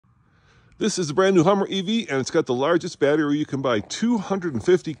This is a brand new Hummer EV, and it's got the largest battery. You can buy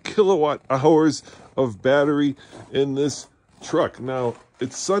 250 kilowatt hours of battery in this truck. Now,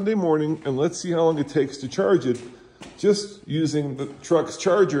 it's Sunday morning, and let's see how long it takes to charge it just using the truck's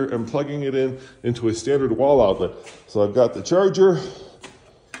charger and plugging it into a standard wall outlet. So I've got the charger,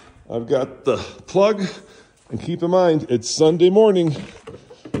 I've got the plug, and keep in mind, it's Sunday morning.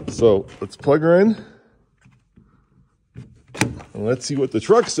 So let's plug her in, and let's see what the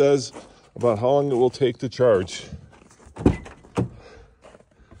truck says about how long it will take to charge.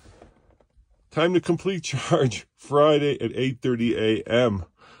 Time to complete charge, Friday at 8:30 a.m.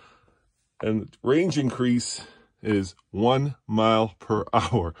 And range increase is 1 mile per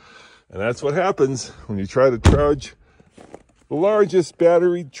hour. And that's what happens when you try to charge the largest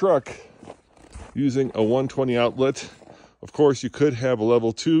battery truck using a 120 outlet. Of course, you could have a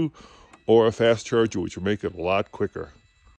level 2 or a fast charger, which will make it a lot quicker.